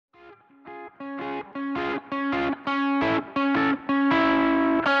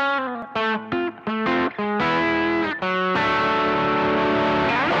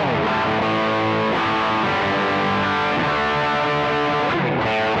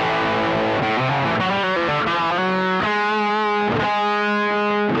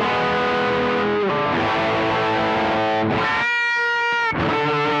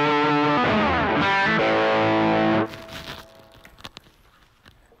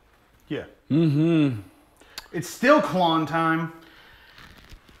Yeah. Mm-hmm. It's still Klon time.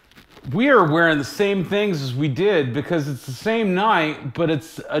 We are wearing the same things as we did because it's the same night, but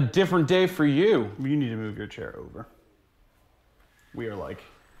it's a different day for you. You need to move your chair over. We are like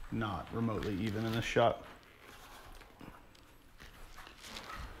not remotely even in this shot.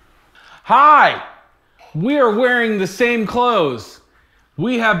 Hi! We are wearing the same clothes.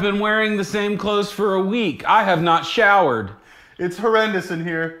 We have been wearing the same clothes for a week. I have not showered. It's horrendous in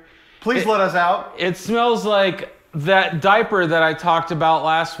here. Please let us out. It smells like that diaper that I talked about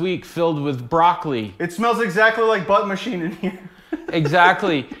last week filled with broccoli. It smells exactly like butt machine in here.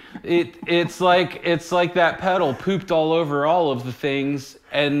 Exactly. It's like that pedal pooped all over all of the things,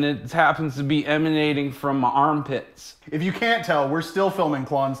 and it happens to be emanating from my armpits. If you can't tell, we're still filming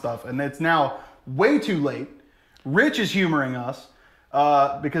Klon stuff, and it's now way too late. Rich is humoring us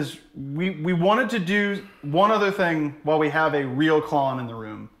because we wanted to do one other thing while we have a real Klon in the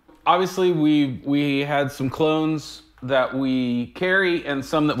room. Obviously, we had some clones that we carry and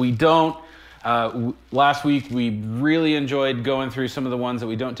some that we don't. Last week, we really enjoyed going through some of the ones that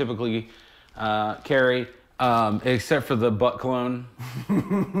we don't typically carry, except for the butt clone.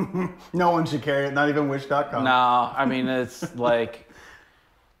 No one should carry it, not even Wish.com. No, I mean, it's like,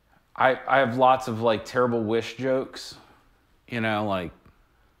 I have lots of like terrible Wish jokes, you know, like.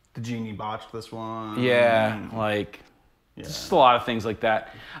 The genie botched this one. Yeah, like. Yeah. Just a lot of things like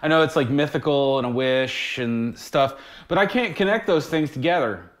that. I know it's like mythical and a wish and stuff, but I can't connect those things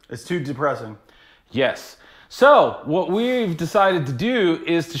together. It's too depressing. Yes. So what we've decided to do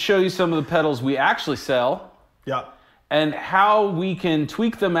is to show you some of the pedals we actually sell. Yeah. And how we can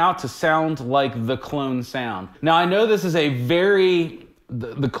tweak them out to sound like the Klone Sound. Now I know this is a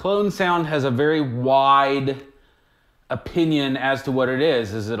the Klone Sound has a very wide opinion as to what it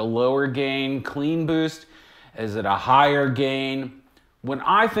is. Is it a lower gain clean boost? Is it a higher gain? When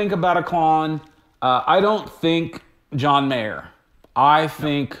I think about a Klon, I don't think John Mayer. I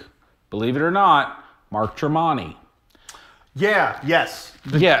think, believe it or not, Mark Tremonti. Yeah, yes.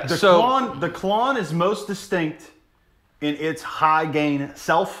 The Klon is most distinct in its high gain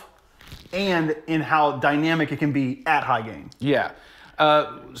self and in how dynamic it can be at high gain. Yeah.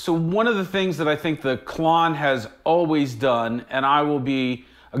 So one of the things that I think the Klon has always done, and I will be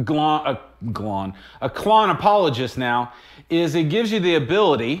a Klon apologist now, is it gives you the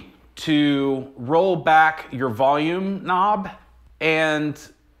ability to roll back your volume knob and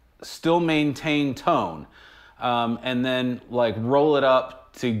still maintain tone, and then like roll it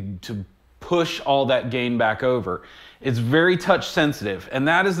up to push all that gain back over. It's very touch sensitive, and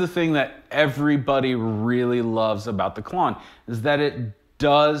that is the thing that everybody really loves about the Klon, is that it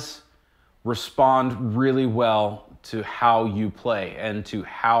does respond really well to how you play and to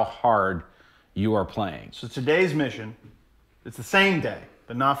how hard you are playing. So today's mission, it's the same day,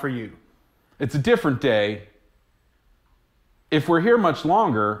 but not for you. It's a different day. If we're here much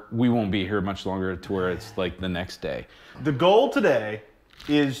longer, we won't be here much longer to where it's like the next day. The goal today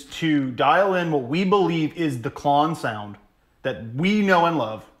is to dial in what we believe is the Klon sound that we know and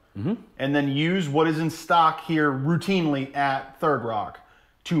love, and then use what is in stock here routinely at Third Rock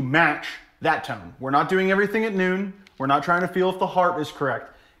to match that tone. We're not doing everything at noon. We're not trying to feel if the heart is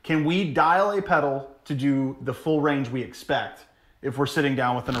correct. Can we dial a pedal to do the full range we expect if we're sitting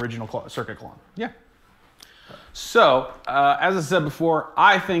down with an original circuit Klon? Yeah. So, as I said before,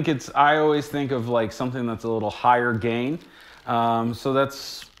 I always think of like something that's a little higher gain. So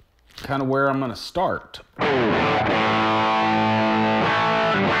that's kind of where I'm going to start.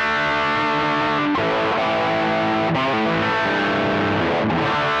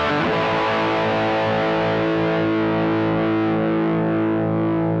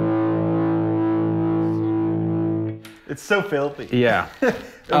 It's so filthy. Yeah.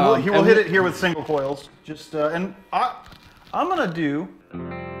 He will hit it here with single coils. Just and I'm gonna do.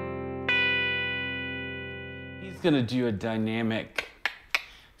 He's gonna do a dynamic.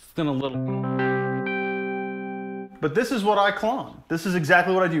 It's gonna little. But this is what I Klon. This is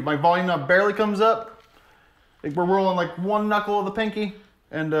exactly what I do. My volume knob barely comes up. Like we're rolling like one knuckle of the pinky,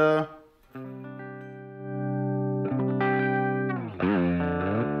 and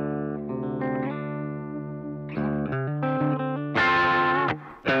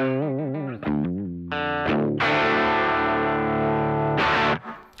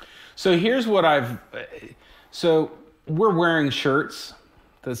So here's what so we're wearing shirts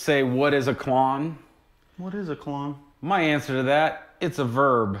that say, what is a Klon? What is a Klon? My answer to that, it's a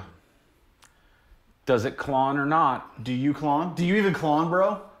verb. Does it Klon or not? Do you Klon? Do you even Klon,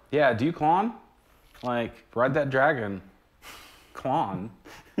 bro? Yeah, do you Klon? Like, ride that dragon. Klon.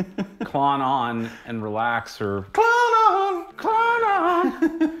 Klon on and relax, or... Klon on! Klon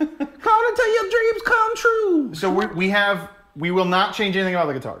on! So we will not change anything about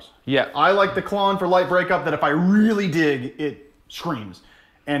the guitars. Yeah. I like the Klon for light breakup that if I really dig, it screams.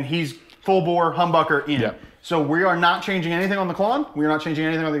 And he's full bore humbucker in. Yep. So we are not changing anything on the Klon. We are not changing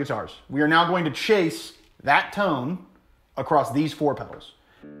anything on the guitars. We are now going to chase that tone across these 4 pedals.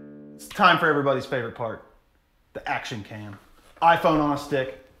 It's time for everybody's favorite part, the action cam. iPhone on a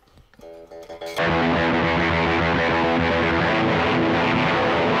stick.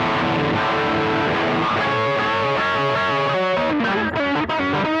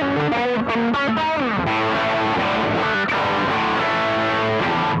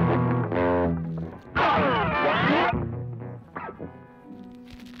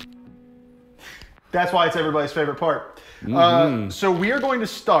 That's why it's everybody's favorite part. So we are going to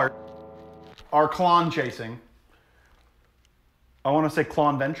start our Klon chasing. I want to say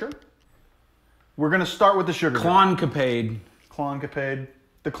Klon venture. We're going to start with the Sugar Drive. Kloncapade. Kloncapade.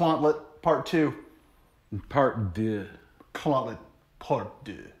 The Klontlet Part 2. Part 2. Klontlet Part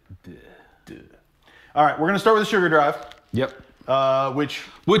 2. All right, we're going to start with the Sugar Drive. Yep.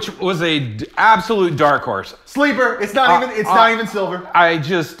 Which was a absolute dark horse. Sleeper. It's not even. It's not even silver. I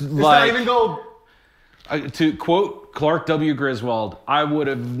just It's not even gold. To quote Clark W. Griswold, I would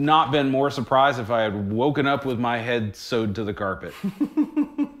have not been more surprised if I had woken up with my head sewed to the carpet.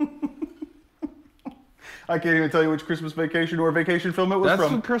 I can't even tell you which Christmas Vacation or Vacation film it was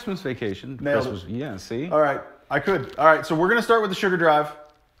from. That's Christmas Vacation. Nailed Christmas, yeah, see? All right, I could. All right, so we're going to start with the Sugar Drive,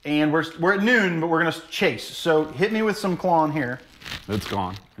 and we're at noon, but we're going to chase. So hit me with some Klon here. It's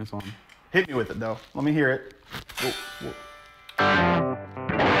gone. It's on. Hit me with it, though. Let me hear it. Whoa, whoa.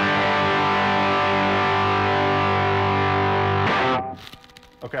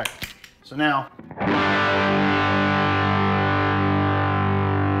 Okay, so now.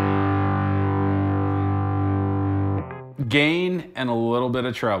 Gain and a little bit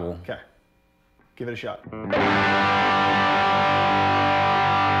of treble. Okay, give it a shot.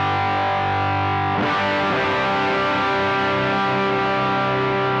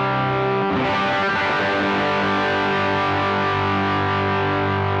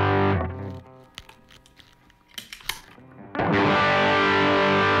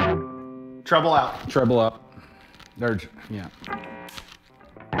 Treble out. Treble up. There, yeah.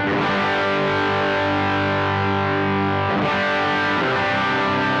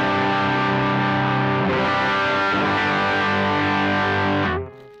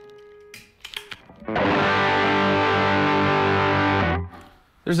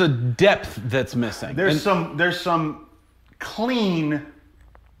 There's a depth that's missing. There's some clean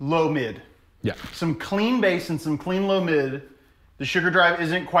low mid. Yeah. Some clean bass and some clean low mid. The Sugar Drive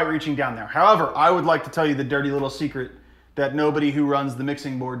isn't quite reaching down there. However, I would like to tell you the dirty little secret that nobody who runs the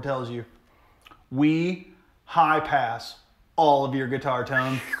mixing board tells you. We high pass all of your guitar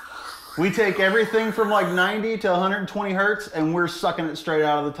tone. We take everything from like 90 to 120 hertz and we're sucking it straight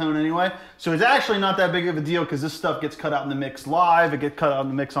out of the tone anyway. So it's actually not that big of a deal because this stuff gets cut out in the mix live. It gets cut out in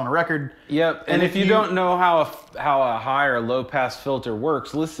the mix on a record. Yep. And if you don't know how a high or low pass filter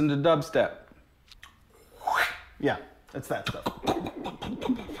works, listen to dubstep. Yeah, it's that stuff.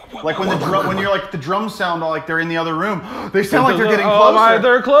 Like when you're like the drums sound like they're in the other room. They sound like they're getting closer. Oh my,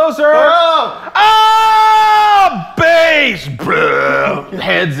 they're closer. Oh! Ah, bass.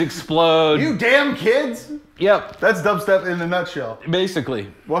 Heads explode. You damn kids. Yep. That's dubstep in a nutshell.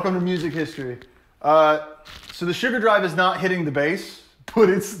 Basically. Welcome to music history. So the Sugar Drive is not hitting the bass, but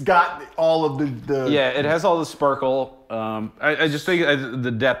it's got all of the Yeah, it has all the sparkle. I just think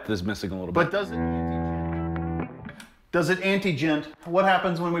the depth is missing a little bit. But does it anti-gent? What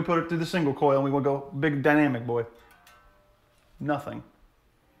happens when we put it through the single coil and we will go big dynamic boy? Nothing.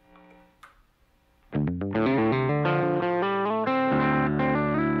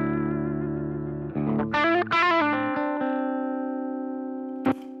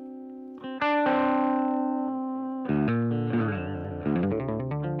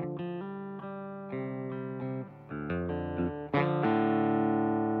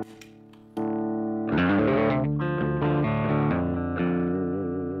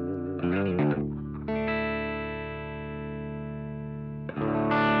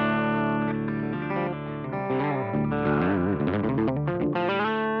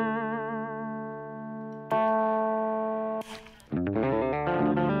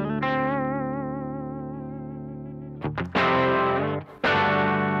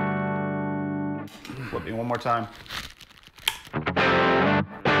 Flip me one more time.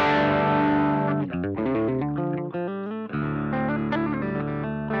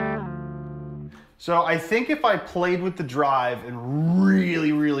 So I think if I played with the drive and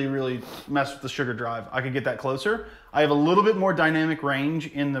really messed with the Sugar Drive, I could get that closer. I have a little bit more dynamic range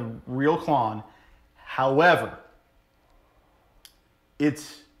in the real Klon. However,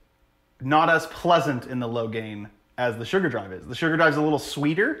 it's not as pleasant in the low gain as the Sugar Drive is. The Sugar Drive is a little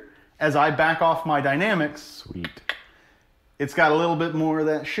sweeter. As I back off my dynamics, Sweet. it's got a little bit more of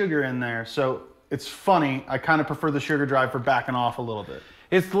that sugar in there. So it's funny. I kind of prefer the Sugar Drive for backing off a little bit.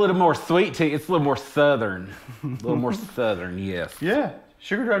 It's a little more sweet tea. It's a little more southern. A little more southern, yes. Yeah,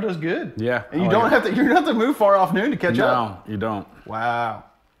 Sugar Drive does good. Yeah. And you don't have to move far off noon to catch up. No, you don't. Wow.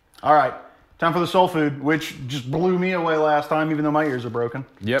 All right. Time for the soul food, which just blew me away last time, even though my ears are broken.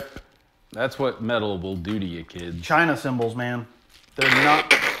 Yep. That's what metal will do to you, kids. China cymbals, man. They're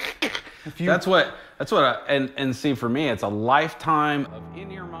not. That's what and see, for me, it's a lifetime of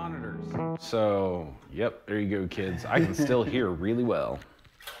in-ear monitors. So, yep, there you go, kids. I can still hear really well.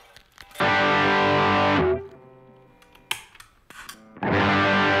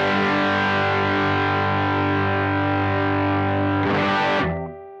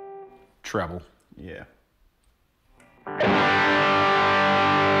 Treble. Yeah.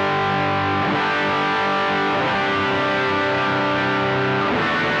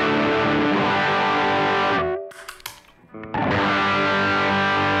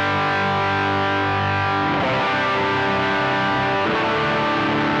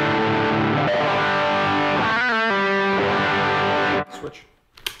 Switch.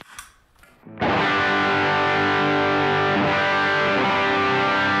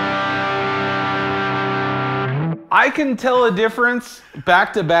 I can tell a difference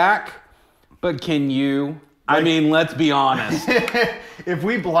back to back, but can you? I mean, let's be honest. If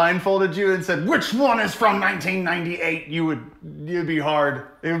we blindfolded you and said, which one is from 1998, it'd be hard.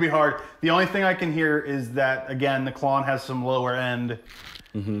 It would be hard. The only thing I can hear is that, again, the Klon has some lower end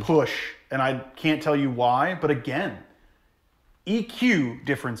push, and I can't tell you why, but again, EQ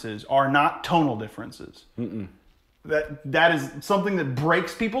differences are not tonal differences. That is something that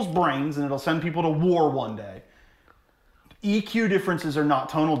breaks people's brains, and it'll send people to war one day. EQ differences are not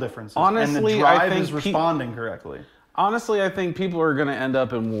tonal differences. Honestly, and the drive I think is responding correctly. Honestly, I think people are going to end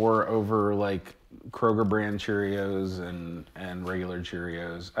up in war over like Kroger brand Cheerios and regular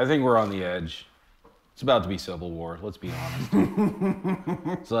Cheerios. I think we're on the edge. It's about to be civil war. Let's be honest.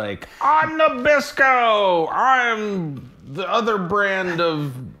 It's like, I'm Nabisco. I'm the other brand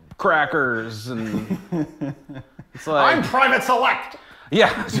of crackers, and it's like, I'm Private Select.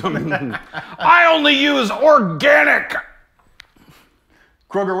 yeah. I only use organic.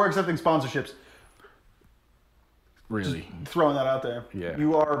 Kroger, we're accepting sponsorships. Really? Throwing that out there. Yeah.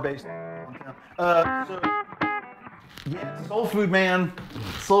 You are based yeah, soul food, man.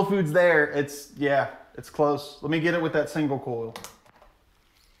 Soul food's there. It's close. Let me get it with that single coil.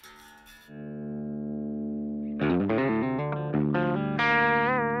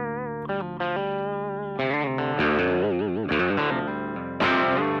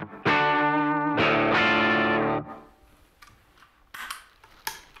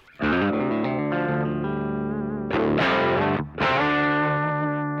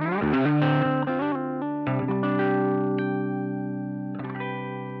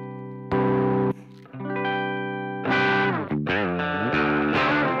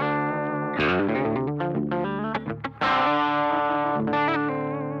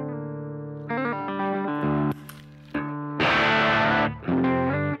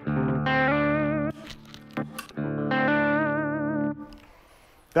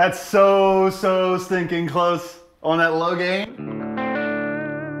 That's so stinking close on that low gain.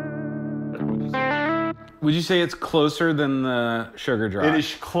 Would you say it's closer than the Sugar Drive? It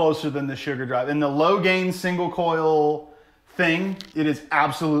is closer than the Sugar Drive. In the low gain single coil thing, it is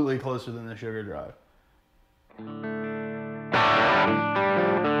absolutely closer than the Sugar Drive.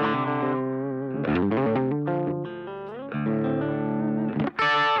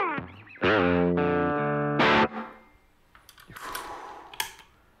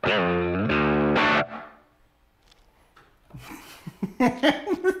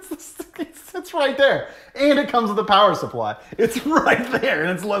 It's right there. And it comes with a power supply. It's right there,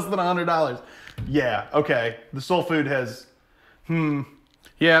 and it's less than $100. Yeah, okay. The soul food has,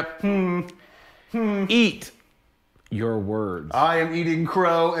 Yep. Eat your words. I am eating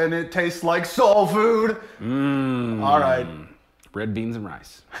crow, and it tastes like soul food. All right. Red beans and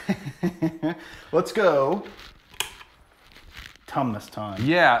rice. Let's go. Tumnus time.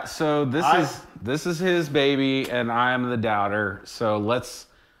 Yeah, so this is his baby, and I am the doubter. So let's.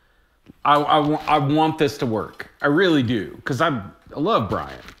 I want this to work. I really do, because I love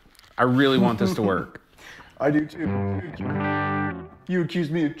Brian. I really want this to work. I do too. You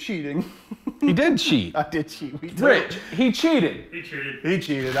accused me of cheating. He did cheat. I did cheat. Rich, he cheated. He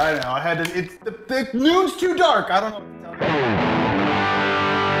cheated. I know. I had to. It's the noon's too dark. I don't know what to tell you.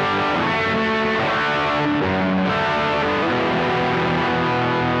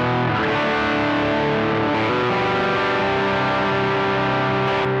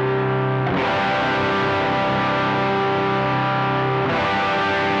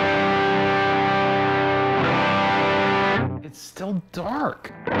 so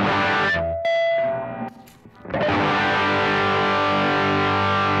dark.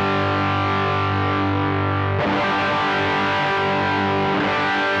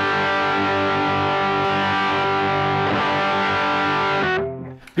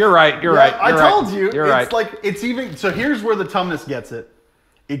 You're right. You're right. I told you. You're it's right. like it's even. So here's where the Tumnus gets it.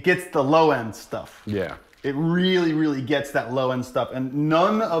 It gets the low end stuff. Yeah. It really, really gets that low end stuff, and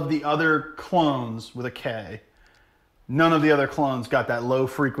none of the other clones with a K, none of the other clones got that low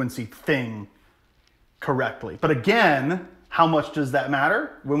frequency thing correctly. But again, how much does that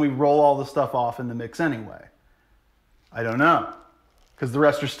matter when we roll all the stuff off in the mix anyway? I don't know, because the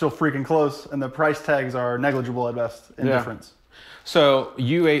rest are still freaking close, and the price tags are negligible at best in difference. So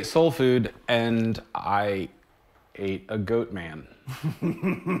you ate soul food, and I ate a goat man.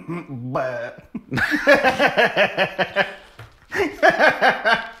 But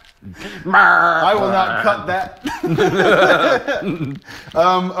I will not cut that.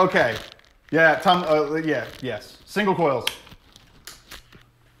 Okay. Yeah, yes. Single coils.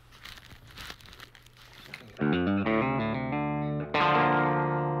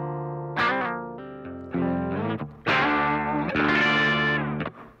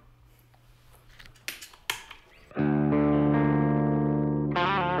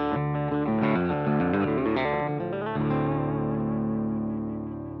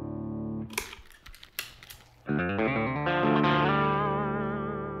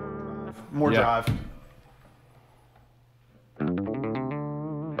 More drive.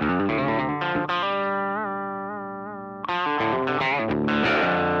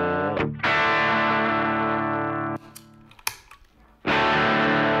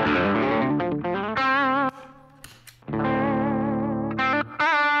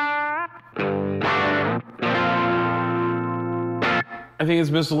 I think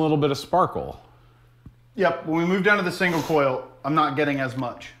it's missing a little bit of sparkle. Yep, when we move down to the single coil, I'm not getting as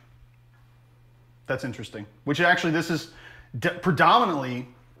much. That's interesting. Which actually, this is predominantly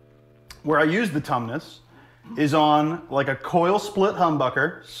where I use the Tumnus is on like a coil split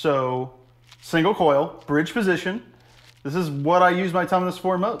humbucker. So single coil, bridge position. This is what I use my Tumnus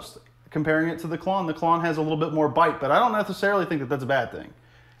for most. Comparing it to the Klon. The Klon has a little bit more bite, but I don't necessarily think that that's a bad thing.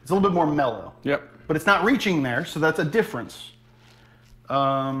 It's a little bit more mellow. Yep. But it's not reaching there, so that's a difference.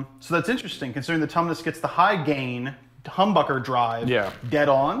 So that's interesting, considering the Tumnus gets the high gain humbucker drive dead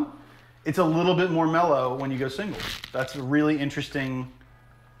on. It's a little bit more mellow when you go single. That's a really interesting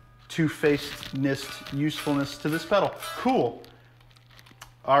two-facedness, usefulness to this pedal. Cool.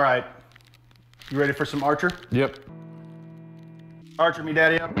 All right. You ready for some Archer? Yep. Archer me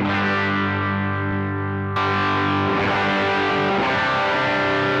daddy up.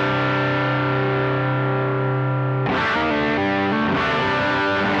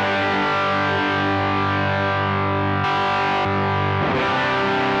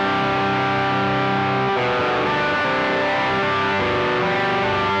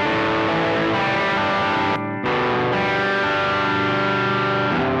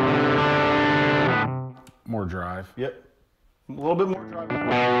 More drive. Yep. A little bit more drive.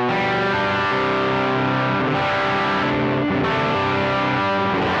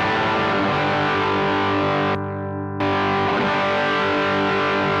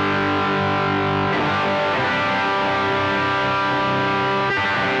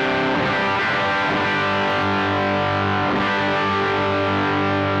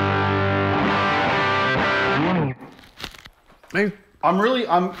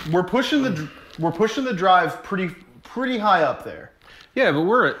 We're pushing the drive pretty high up there. Yeah, but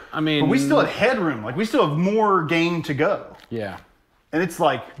But we still have headroom. Like we still have more gain to go. Yeah. And it's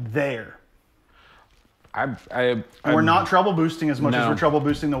like there. We're not treble boosting as much as we're treble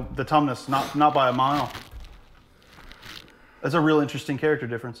boosting the Tumnus, not by a mile. That's a real interesting character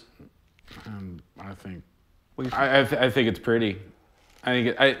difference. I think. I think it's pretty.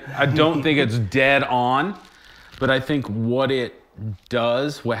 I don't think it's dead on, but I think what it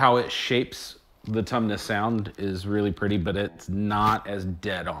does, how it shapes the Tumnus sound is really pretty, but it's not as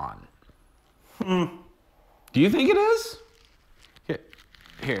dead on. Do you think it is?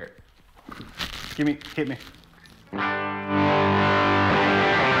 Here. Hit me.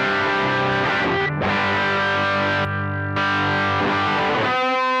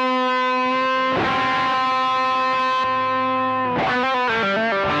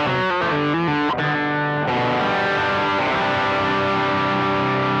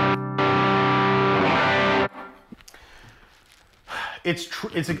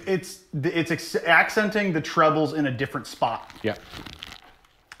 It's accenting the trebles in a different spot. Yeah.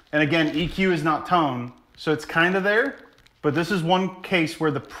 And again, EQ is not tone, so it's kind of there, but this is one case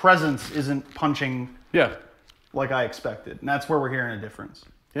where the presence isn't punching. Yeah. like I expected. And that's where we're hearing a difference.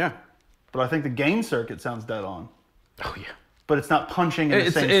 Yeah. But I think the gain circuit sounds dead on. Oh, yeah. But it's not punching in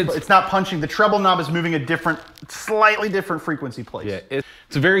the same spot. It's not punching. The treble knob is moving a slightly different frequency place. Yeah,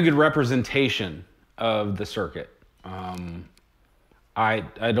 it's a very good representation of the circuit. I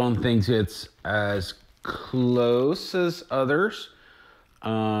don't think it's as close as others,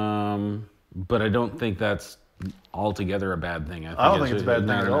 but I don't think that's altogether a bad thing. I don't think it's a bad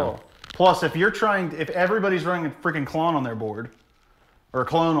thing at all. Plus, if everybody's running a freaking Klon on their board, or a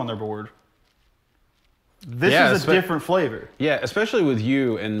clone on their board, this is a different flavor. Yeah, especially with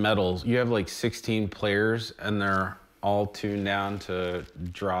you and metals. You have like 16 players, and they're all tuned down to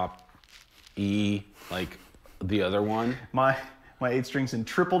drop E, like the other one. My 8 strings in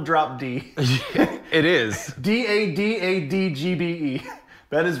triple drop D. It is. D-A-D-A-D-G-B-E.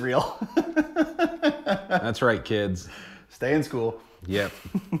 That is real. That's right, kids. Stay in school. Yep.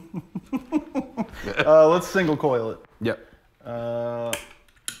 Let's single coil it. Yep.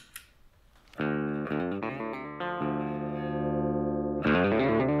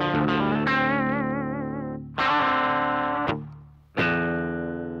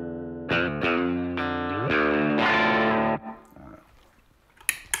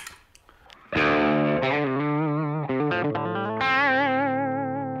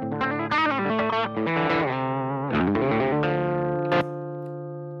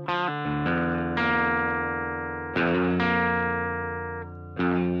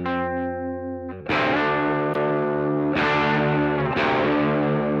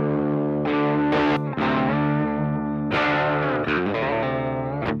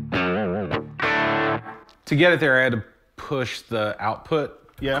 To get it there, I had to push the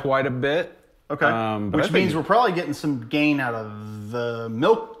output quite a bit. Okay. Which means we're probably getting some gain out of the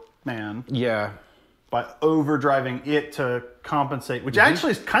milkman. Yeah. By overdriving it to compensate, which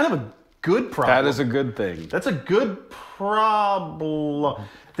actually is kind of a good problem. That is a good thing. That's a good problem.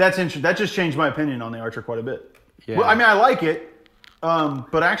 That's interesting. That just changed my opinion on the Archer quite a bit. Yeah. Well, I mean, I like it,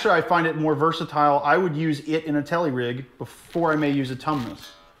 but actually I find it more versatile. I would use it in a tele rig before I may use a Tumnus.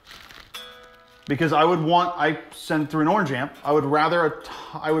 Because I send through an orange amp. I would rather,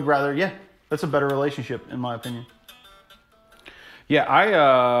 yeah, that's a better relationship in my opinion. Yeah, I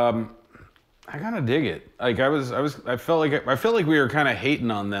kind of dig it. Like I felt like we were kind of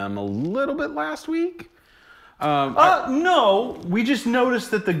hating on them a little bit last week. No, we just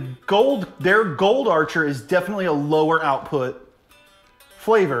noticed that their gold Archer is definitely a lower output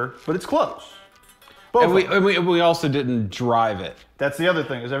flavor, but it's close. And we also didn't drive it. That's the other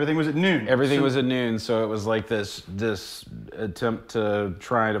thing, is everything was at noon. Everything was at noon, so it was like this attempt to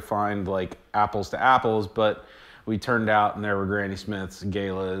try to find like apples to apples, but we turned out and there were Granny Smiths,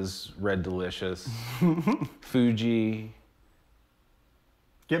 Galas, Red Delicious, Fuji.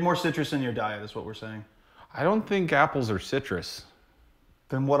 Get more citrus in your diet is what we're saying. I don't think apples are citrus.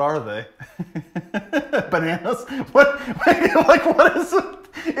 Then what are they? Bananas? What is it?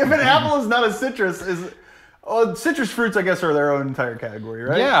 If an apple is not a citrus, citrus fruits, I guess, are their own entire category,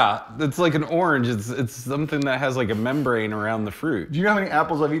 right? Yeah, it's like an orange. It's something that has like a membrane around the fruit. Do you know how many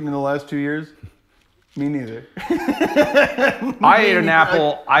apples I've eaten in the last 2 years? Me neither. I ate an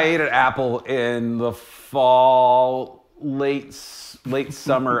apple in the fall, late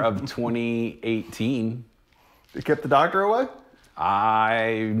summer of 2018. It kept the doctor away?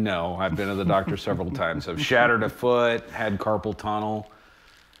 I know. I've been to the doctor several times. I've shattered a foot, had carpal tunnel.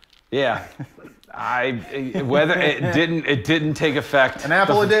 Yeah. It didn't take effect. An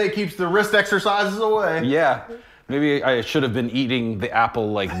apple a day keeps the wrist exercises away. Yeah. Maybe I should have been eating the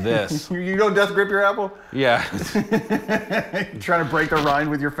apple like this. You don't death grip your apple? Yeah. Trying to break the rind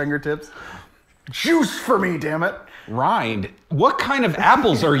with your fingertips? Juice for me, damn it. Rind? What kind of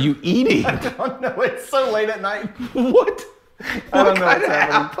apples are you eating? I don't know. It's so late at night. What? I don't know what's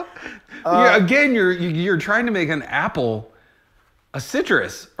happening. Again, you're trying to make an apple a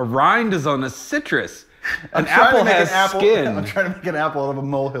citrus. A rind is on a citrus. An apple has skin. I'm trying to make an apple out of a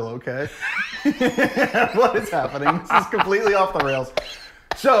molehill, okay? What is happening? This is completely off the rails.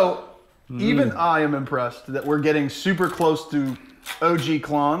 So, even I am impressed that we're getting super close to OG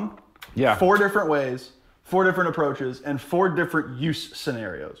Klon. Yeah. 4 different ways, 4 different approaches, and 4 different use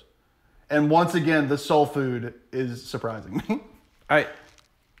scenarios. And once again, the soul food is surprising me.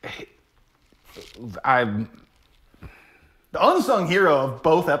 The unsung hero of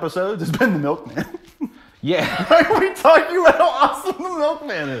both episodes has been the milkman. Yeah. We talking about how awesome the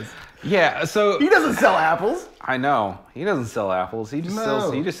milkman is. Yeah, so he doesn't sell apples. I know. He doesn't sell apples. He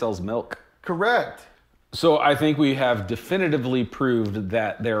just sells milk. Correct. So I think we have definitively proved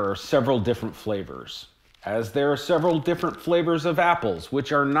that there are several different flavors. As there are several different flavors of apples,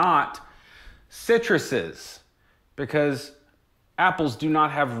 which are not citruses. because apples do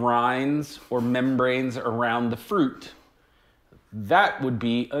not have rinds or membranes around the fruit. That would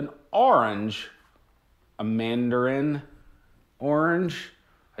be an orange, a mandarin orange,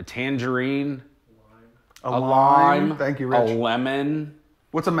 a tangerine, A lime. lime. Thank you, Rich. A lemon.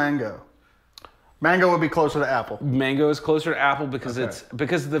 What's a mango? Mango would be closer to apple. Mango is closer to apple because Okay.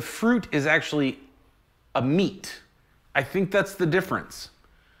 because the fruit is actually a meat. I think that's the difference.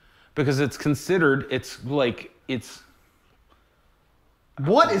 Because it's considered,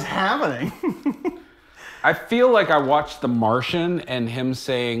 What is happening? I feel like I watched The Martian and him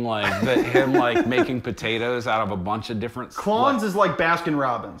saying making potatoes out of a bunch of different... Klones is like Baskin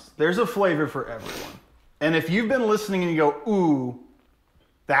Robbins. There's a flavor for everyone. And if you've been listening and you go, ooh,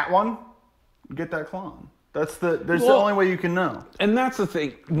 that one, get that Klon. There's the only way you can know. And that's the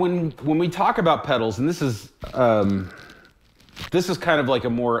thing. When we talk about pedals, and this is kind of like a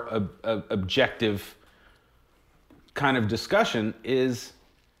more objective kind of discussion, is,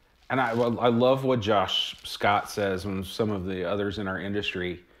 and I love what Josh Scott says and some of the others in our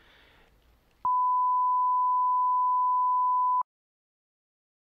industry.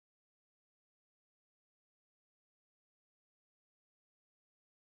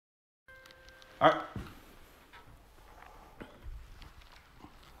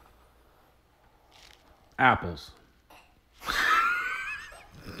 Apples.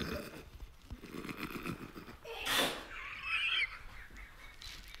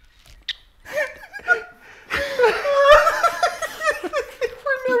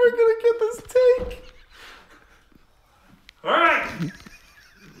 We're never gonna get this take. All right.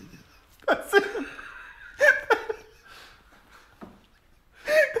 That's it.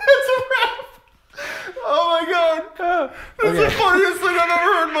 That's a wrap. Oh my god. That's the funniest thing I've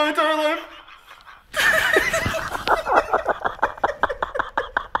ever heard in my entire life.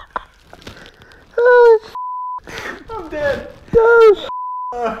 I'm dead. You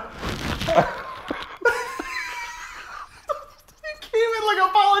came in like a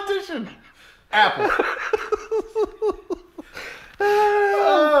politician. Apple.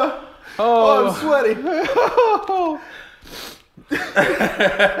 I'm sweaty.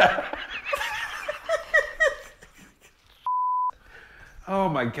 Oh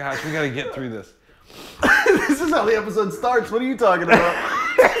my gosh, we got to get through this. This is how the episode starts. What are you talking about?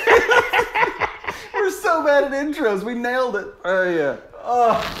 We're so bad at intros. We nailed it. Oh yeah.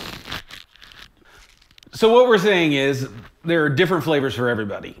 So what we're saying is there are different flavors for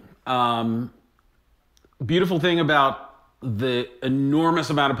everybody. Beautiful thing about the enormous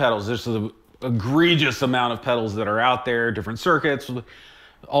amount of pedals, there's the egregious amount of pedals that are out there, different circuits,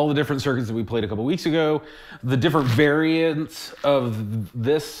 all the different circuits that we played a couple weeks ago, the different variants of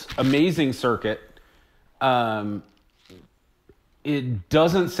this amazing circuit. It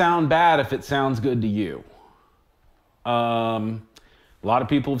doesn't sound bad if it sounds good to you. A lot of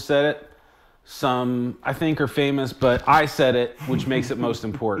people have said it. Some, I think, are famous, but I said it, which makes it most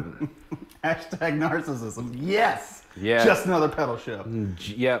important. Hashtag narcissism. Yes. Yeah. Just another pedal show.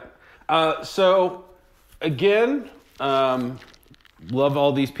 Yep. So, again, love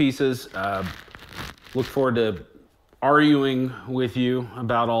all these pieces. Look forward to arguing with you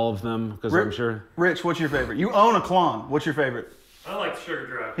about all of them, because I'm sure... Rich, what's your favorite? You own a Klon. What's your favorite? I like Sugar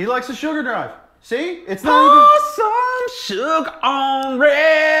Drive. He likes the Sugar Drive. See? It's not even... Some sugar on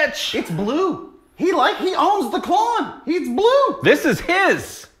Rich. It's blue. He owns the Klon. He's blue. This is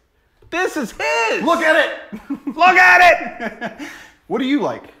his. This is his. Look at it. Look at it. What do you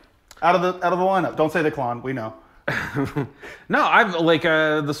like out of the lineup? Don't say the Klon. We know. No, I like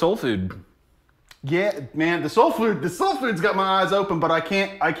the Soul Food. Yeah, man, the Soul Food's got my eyes open, but I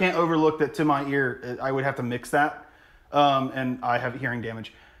can't overlook that to my ear. I would have to mix that, and I have hearing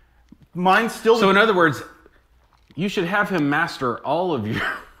damage. Mine's still. So in other words, you should have him master all of your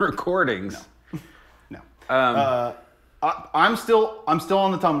recordings. No. I'm still on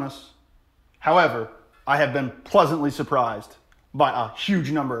the Tumnus. However, I have been pleasantly surprised by a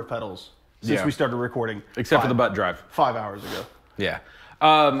huge number of pedals since we started recording. Except for the butt drive. 5 hours ago. Yeah.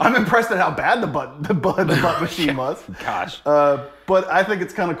 I'm impressed at how bad the butt machine was. Gosh. But I think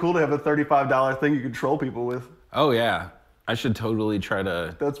it's kind of cool to have a $35 thing you can troll people with. Oh yeah. I should totally try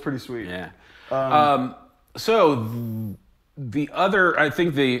to. That's pretty sweet. Yeah. So the other, I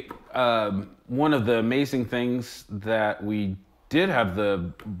think one of the amazing things that we did have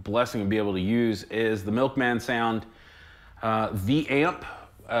the blessing of being able to use is the Milkman Sound, the amp.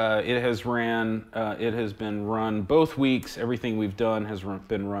 It has been run both weeks. Everything we've done has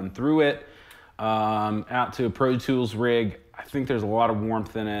been run through it. Out to a Pro Tools rig. I think there's a lot of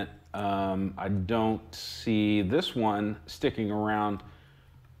warmth in it. I don't see this one sticking around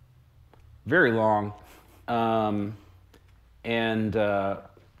very long.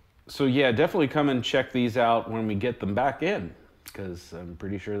 So yeah, definitely come and check these out when we get them back in, because I'm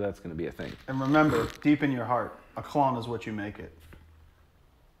pretty sure that's going to be a thing. And remember, deep in your heart, a Klon is what you make it.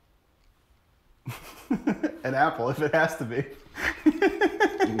 An apple, if it has to be.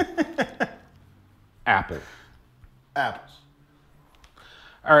 Apple. Apples.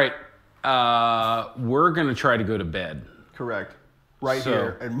 All right. We're going to try to go to bed. Correct. Right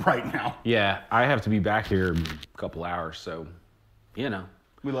here and right now. Yeah, I have to be back here in a couple hours, so, you know.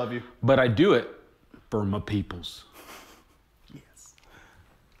 We love you. But I do it for my peoples. Yes.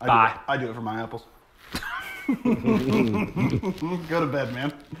 Bye. I do it for my apples. Go to bed,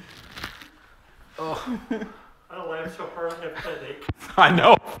 man. Oh. I don't laugh so hard I have a headache. I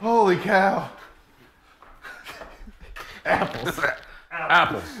know. Holy cow. Apples.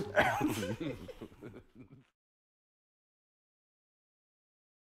 Apples.